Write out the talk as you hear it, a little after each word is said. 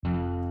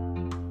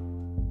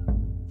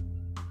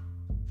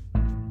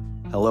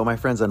Hello, my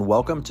friends, and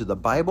welcome to the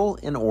Bible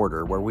in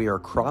Order, where we are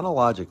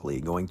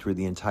chronologically going through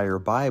the entire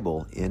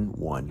Bible in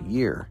 1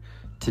 year.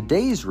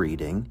 Today's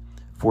reading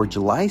for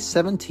July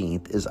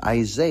 17th is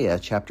Isaiah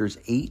chapters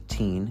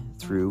 18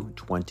 through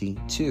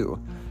 22.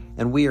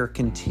 And we are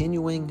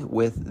continuing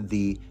with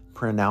the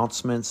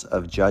pronouncements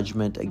of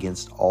judgment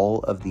against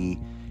all of the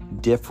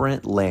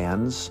different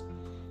lands,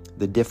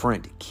 the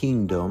different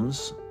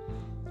kingdoms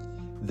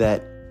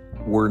that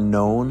were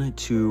known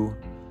to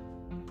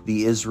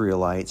the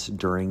Israelites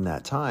during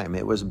that time.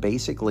 It was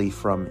basically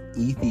from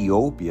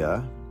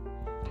Ethiopia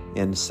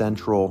in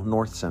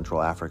north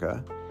central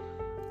Africa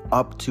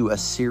up to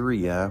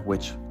Assyria,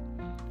 which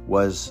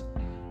was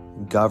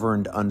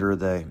governed under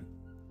the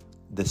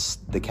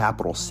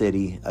capital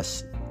city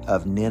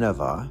of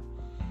Nineveh,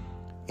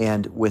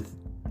 and with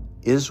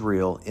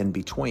Israel in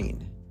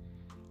between.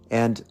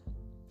 And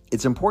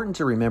it's important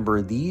to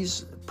remember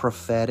these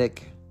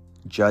prophetic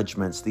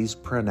judgments, these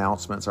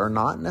pronouncements are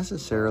not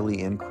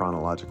necessarily in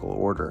chronological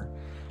order.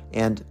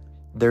 And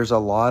there's a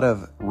lot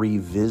of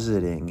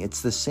revisiting.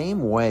 It's the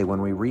same way when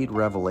we read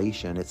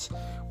Revelation.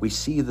 We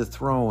see the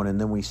throne,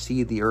 and then we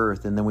see the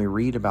earth, and then we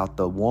read about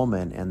the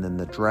woman and then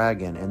the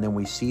dragon, and then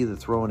we see the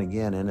throne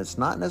again. And it's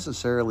not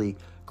necessarily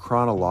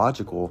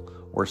chronological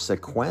or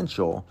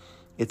sequential.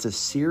 It's a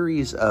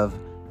series of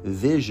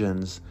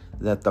visions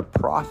that the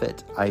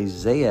prophet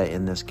Isaiah,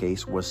 in this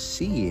case, was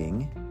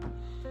seeing.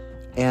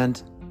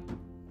 And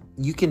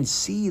you can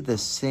see the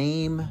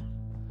same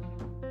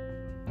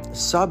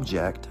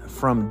subject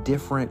from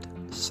different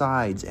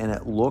sides, and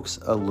it looks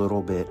a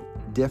little bit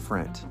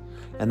different.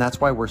 And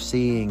that's why we're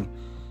seeing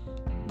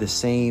the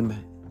same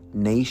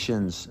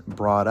nations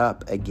brought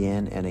up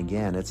again and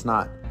again. It's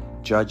not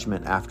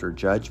judgment after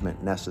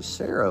judgment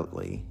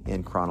necessarily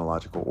in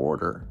chronological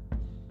order.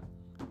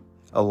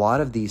 A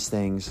lot of these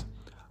things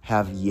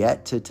have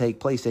yet to take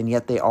place, and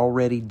yet they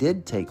already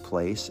did take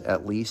place,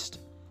 at least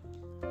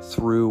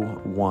through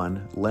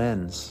one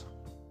lens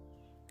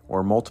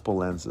or multiple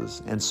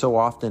lenses. And so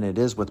often it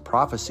is with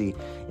prophecy,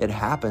 it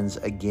happens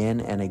again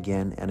and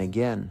again and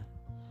again.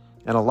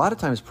 And a lot of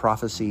times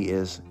prophecy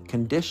is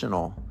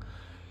conditional.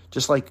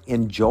 Just like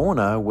in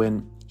Jonah,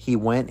 when he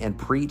went and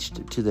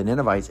preached to the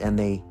Ninevites and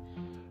they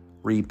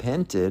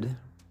repented,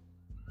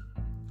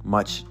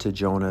 much to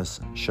Jonah's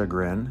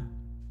chagrin,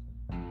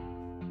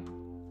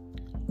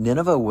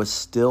 Nineveh was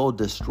still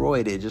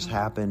destroyed. It just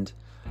happened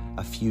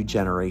a few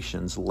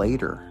generations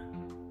later.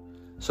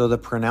 So the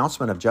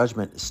pronouncement of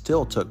judgment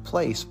still took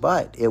place,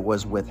 but it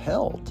was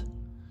withheld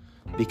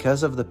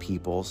because of the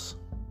people's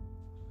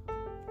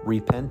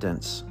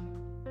repentance.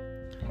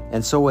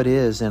 And so it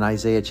is in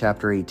Isaiah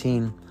chapter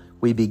 18.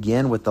 We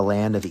begin with the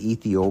land of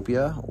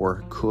Ethiopia,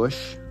 or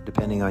Cush,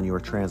 depending on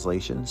your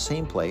translation.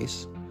 Same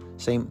place,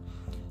 same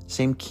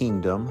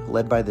kingdom,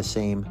 led by the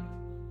same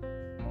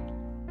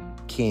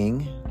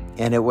king.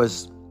 And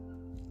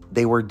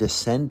they were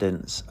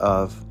descendants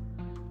of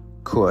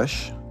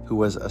Cush, who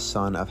was a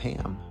son of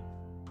Ham.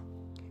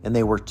 And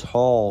they were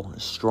tall,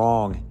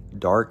 strong,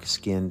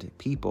 dark-skinned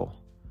people.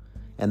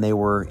 And they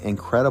were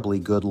incredibly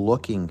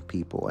good-looking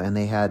people. And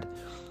they had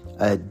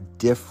a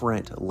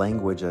different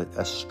language,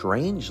 a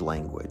strange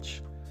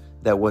language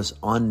that was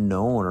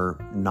unknown or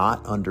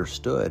not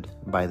understood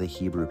by the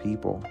Hebrew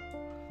people.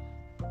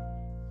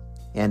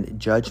 And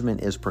judgment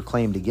is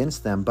proclaimed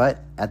against them. But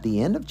at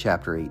the end of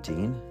chapter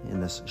 18,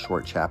 in this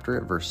short chapter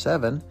at verse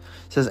 7, it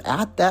says,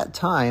 "At that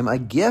time a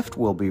gift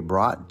will be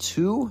brought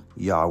to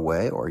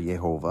Yahweh," or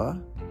Jehovah,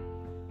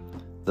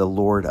 "the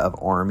Lord of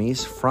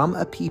armies, from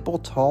a people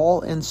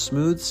tall and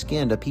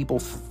smooth-skinned, a people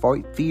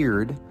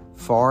feared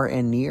far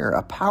and near,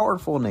 a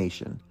powerful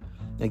nation."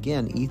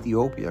 Again,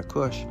 Ethiopia,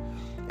 Cush.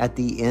 At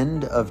the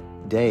end of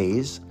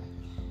days,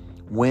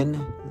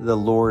 when the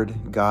Lord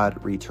God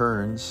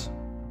returns,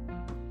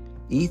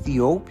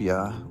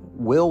 Ethiopia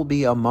will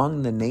be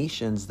among the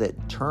nations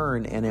that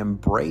turn and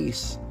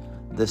embrace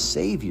the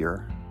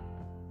Savior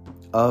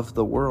of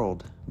the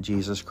world,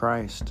 Jesus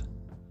Christ.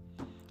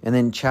 And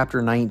then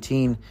chapter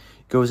 19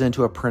 goes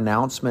into a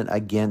pronouncement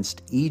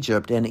against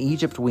Egypt. And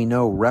Egypt, we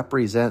know,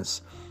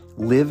 represents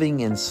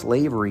living in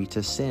slavery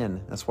to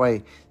sin. That's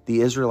why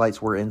the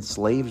Israelites were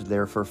enslaved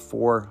there for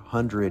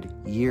 400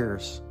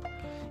 years.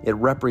 It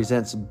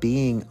represents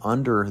being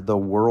under the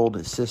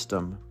world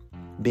system,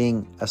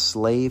 being a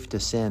slave to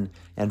sin.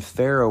 And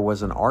Pharaoh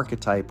was an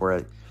archetype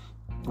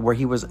where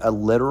he was a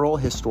literal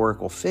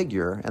historical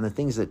figure, and the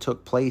things that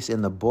took place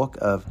in the book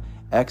of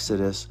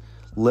Exodus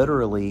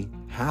literally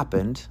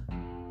happened,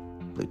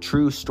 the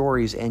true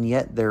stories, and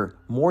yet they're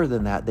more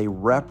than that. They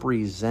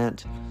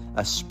represent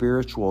a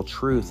spiritual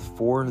truth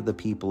for the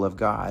people of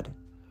God.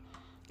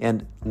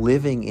 And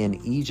living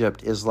in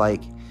Egypt is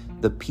like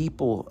the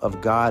people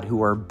of God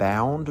who are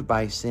bound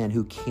by sin,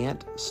 who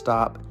can't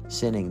stop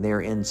sinning.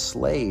 They're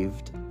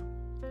enslaved,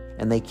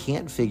 and they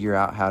can't figure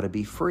out how to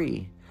be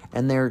free.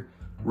 And they're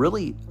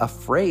really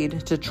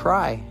afraid to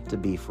try to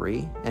be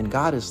free. And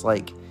God is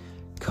like,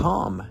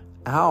 "Come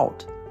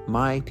out,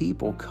 my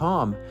people.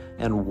 Come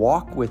and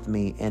walk with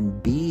me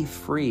and be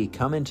free.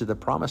 Come into the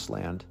promised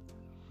land."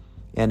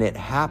 And it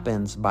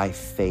happens by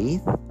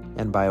faith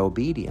and by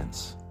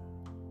obedience.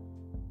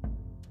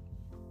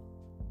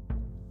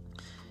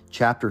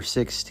 Chapter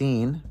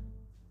 19,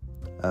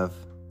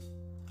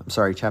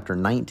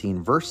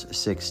 verse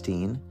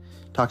 16,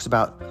 talks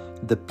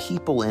about the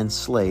people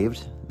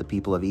enslaved, the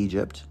people of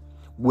Egypt,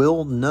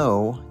 will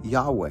know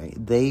Yahweh.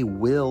 They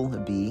will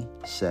be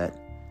set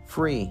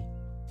free.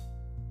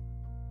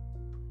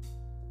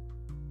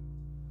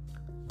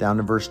 Down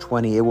to verse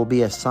 20, it will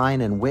be a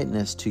sign and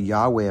witness to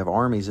Yahweh of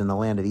armies in the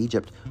land of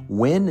Egypt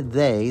when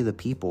they, the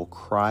people,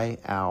 cry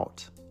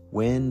out.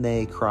 When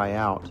they cry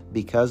out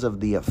because of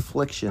the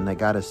affliction that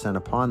God has sent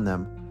upon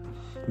them,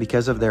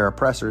 because of their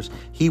oppressors,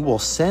 He will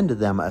send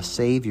them a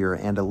Savior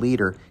and a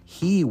leader.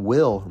 He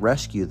will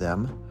rescue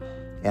them,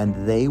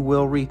 and they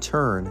will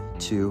return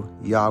to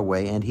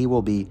Yahweh, and He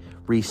will be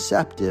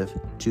receptive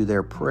to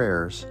their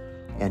prayers,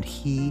 and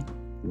He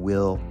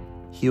will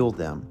heal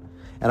them.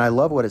 And I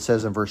love what it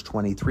says in verse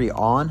 23.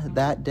 On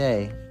that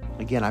day,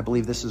 again, I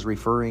believe this is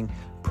referring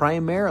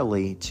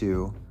primarily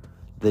to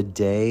the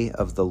day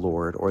of the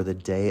Lord, or the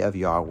day of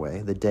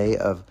Yahweh, the day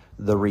of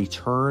the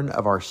return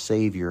of our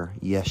Savior,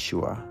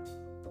 Yeshua.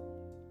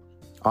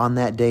 On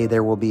that day,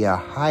 there will be a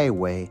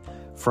highway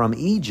from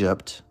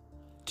Egypt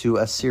to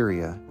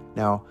Assyria.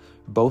 Now,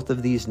 both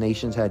of these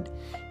nations had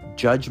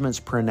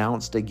judgments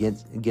pronounced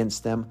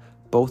against them.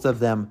 Both of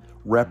them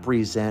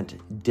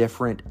represent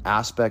different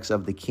aspects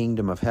of the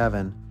kingdom of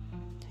heaven.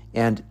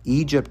 And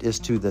Egypt is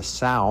to the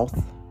south,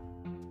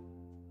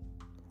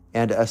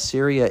 and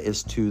Assyria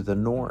is to the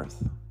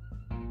north.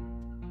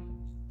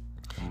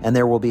 And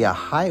there will be a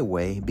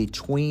highway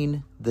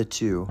between the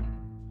two.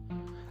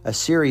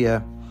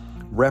 Assyria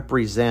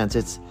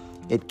represents,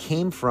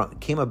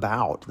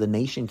 the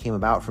nation came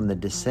about from the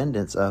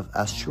descendants of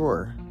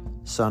Ashur,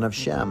 son of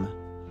Shem.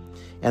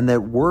 And the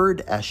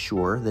word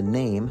Ashur, the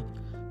name,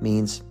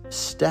 means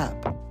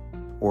step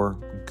or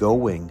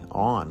going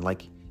on,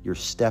 like you're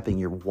stepping,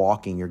 you're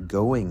walking, you're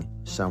going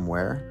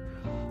somewhere.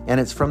 And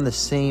it's from the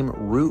same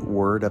root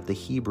word of the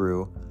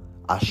Hebrew,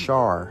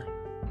 ashar.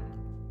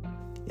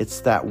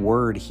 It's that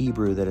word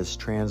Hebrew that is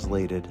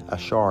translated,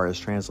 ashar is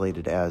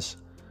translated as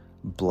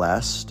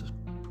blessed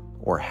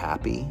or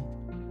happy.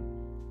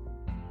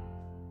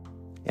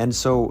 And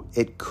so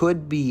it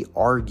could be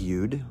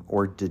argued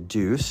or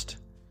deduced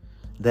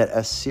that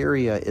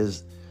Assyria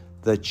is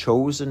the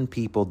chosen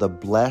people, the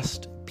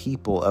blessed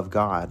people of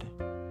God.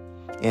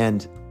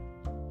 And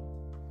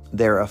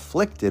they're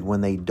afflicted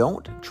when they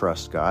don't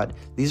trust God.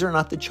 These are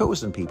not the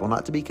chosen people,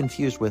 not to be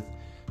confused with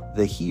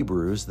the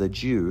Hebrews, the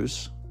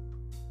Jews,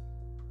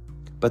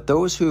 but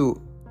those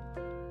who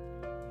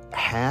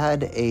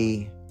had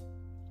a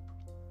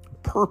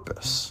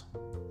purpose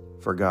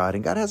for God,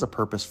 and God has a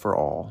purpose for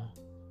all,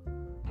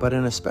 but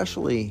an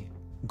especially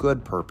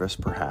good purpose,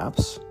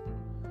 perhaps,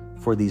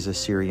 for these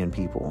Assyrian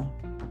people.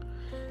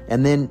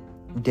 And then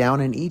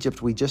down in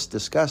Egypt, we just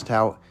discussed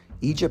how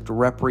Egypt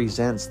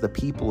represents the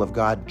people of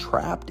God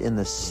trapped in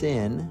the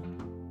sin,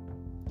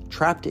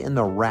 trapped in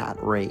the rat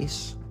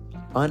race,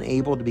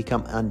 unable to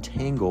become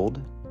untangled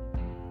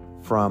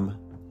from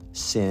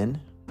sin.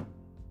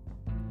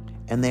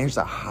 And there's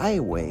a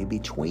highway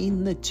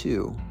between the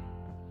two,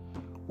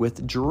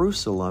 with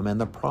Jerusalem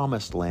and the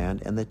Promised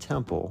Land and the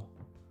temple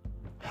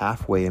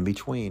halfway in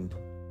between.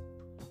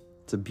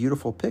 It's a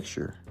beautiful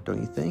picture, don't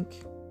you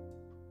think?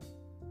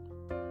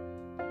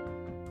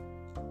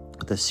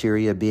 With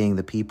Assyria being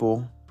the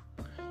people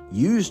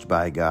used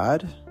by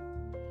God,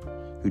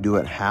 who do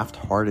it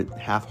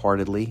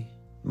half-heartedly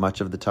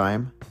much of the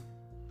time,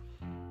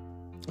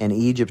 and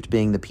Egypt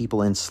being the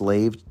people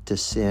enslaved to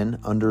sin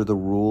under the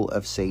rule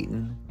of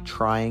Satan,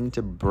 trying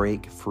to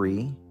break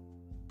free,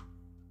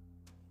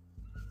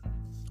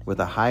 with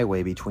a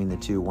highway between the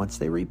two. Once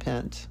they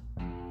repent,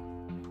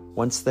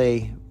 once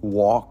they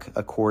walk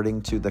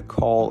according to the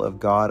call of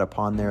God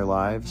upon their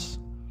lives,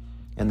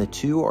 and the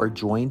two are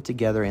joined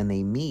together and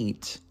they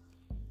meet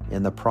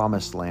in the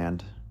Promised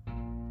Land.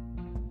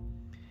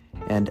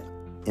 And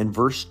in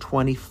verse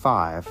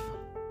 25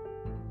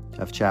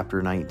 of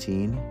chapter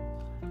 19,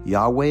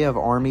 Yahweh of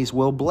armies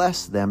will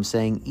bless them,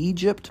 saying,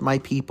 Egypt, my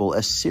people,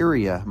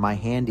 Assyria, my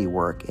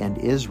handiwork, and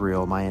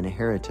Israel, my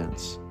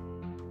inheritance,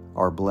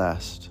 are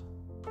blessed.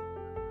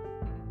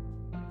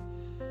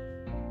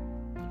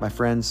 My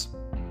friends,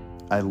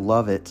 I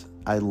love it.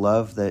 I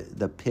love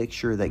the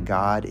picture that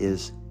God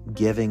is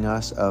giving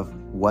us of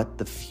what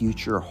the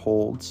future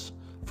holds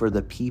for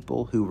the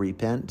people who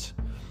repent.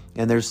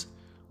 And there's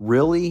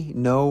really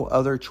no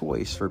other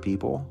choice for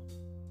people.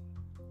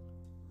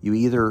 You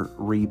either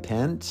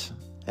repent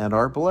and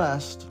are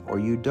blessed, or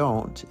you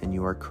don't and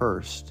you are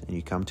cursed and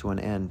you come to an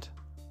end.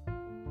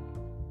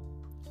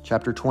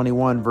 Chapter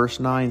 21, verse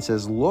 9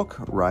 says, Look,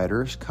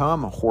 riders,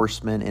 come,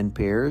 horsemen in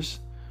pairs.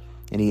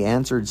 And he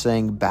answered,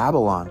 saying,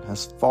 Babylon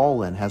has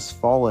fallen.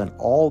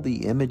 All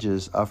the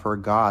images of her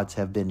gods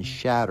have been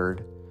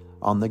shattered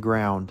on the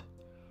ground.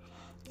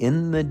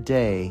 In the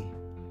day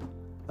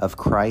of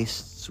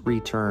Christ's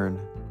return,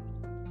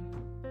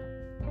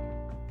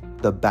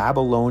 the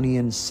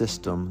Babylonian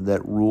system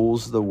that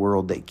rules the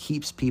world, that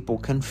keeps people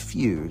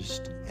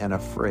confused and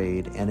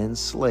afraid and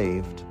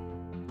enslaved,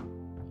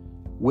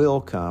 will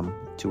come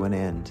to an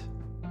end.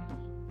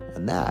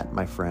 And that,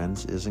 my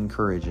friends, is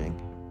encouraging.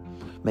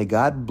 May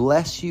God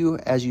bless you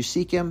as you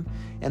seek Him,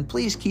 and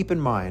please keep in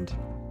mind,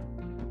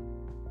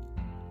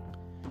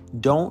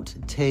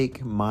 don't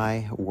take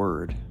my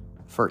word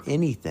for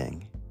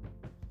anything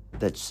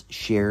that's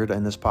shared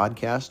in this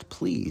podcast.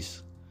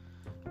 Please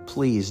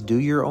do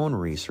your own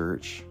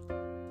research.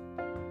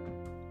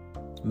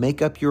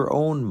 Make up your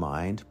own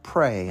mind.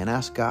 Pray and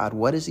ask God,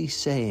 what is He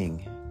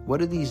saying? What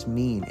do these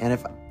mean? And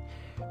if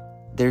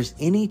there's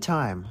any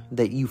time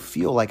that you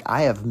feel like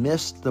I have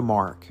missed the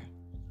mark,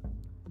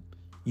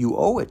 you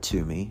owe it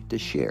to me to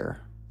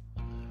share.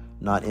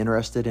 Not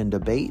interested in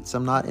debates.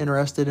 I'm not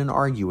interested in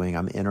arguing.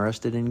 I'm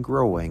interested in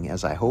growing,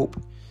 as I hope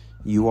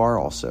you are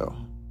also.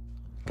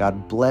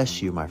 God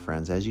bless you, my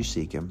friends, as you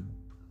seek Him.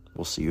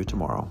 We'll see you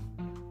tomorrow.